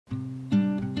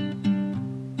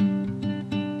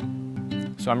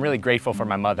So I'm really grateful for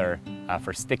my mother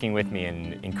for sticking with me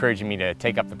and encouraging me to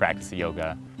take up the practice of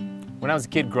yoga. When I was a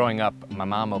kid growing up, my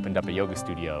mom opened up a yoga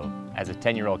studio. As a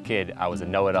 10-year-old kid, I was a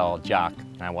know-it-all jock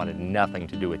and I wanted nothing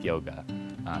to do with yoga.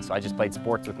 So I just played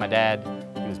sports with my dad.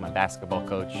 He was my basketball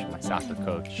coach, my soccer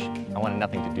coach. I wanted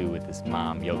nothing to do with this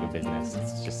mom yoga business.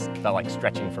 It just felt like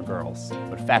stretching for girls.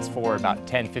 But fast forward about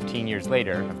 10, 15 years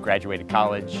later, I've graduated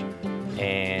college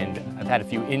and I've had a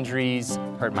few injuries,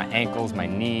 hurt my ankles, my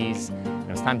knees, and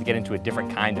it was time to get into a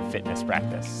different kind of fitness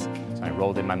practice. So I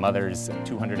enrolled in my mother's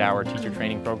 200-hour teacher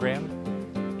training program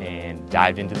and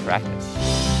dived into the practice.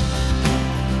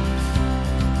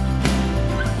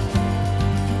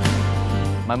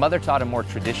 My mother taught a more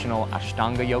traditional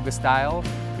Ashtanga yoga style,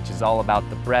 which is all about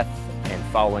the breath and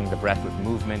following the breath with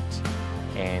movement,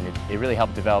 and it really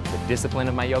helped develop the discipline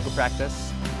of my yoga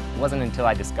practice. It wasn't until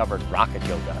I discovered rocket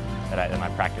yoga that my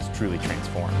practice truly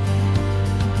transformed.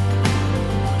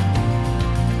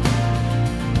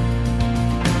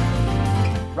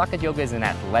 Rocket yoga is an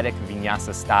athletic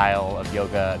vinyasa style of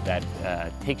yoga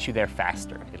that takes you there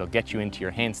faster. It'll get you into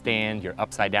your handstand, your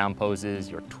upside down poses,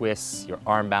 your twists, your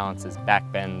arm balances, back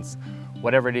bends.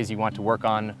 Whatever it is you want to work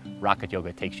on, rocket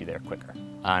yoga takes you there quicker.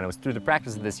 And it was through the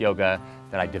practice of this yoga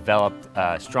that I developed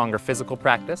a stronger physical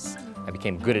practice. I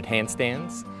became good at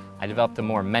handstands. I developed a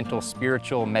more mental,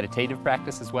 spiritual, meditative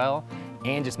practice as well,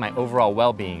 and just my overall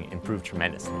well-being improved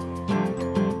tremendously.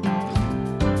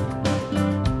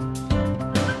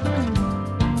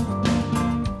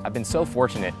 I've been so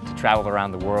fortunate to travel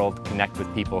around the world, connect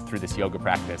with people through this yoga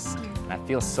practice, and I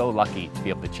feel so lucky to be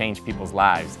able to change people's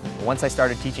lives. Once I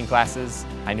started teaching classes,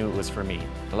 I knew it was for me.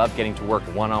 I love getting to work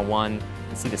one-on-one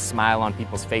and see the smile on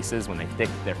people's faces when they stick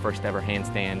their first ever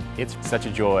handstand. It's such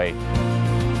a joy.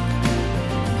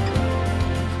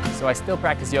 So I still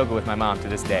practice yoga with my mom to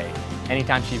this day.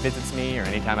 Anytime she visits me or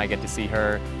anytime I get to see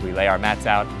her, we lay our mats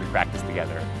out and we practice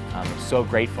together. I'm so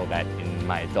grateful that in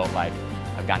my adult life,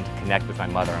 I've gotten to connect with my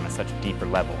mother on such a deeper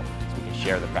level so we can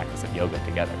share the practice of yoga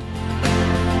together.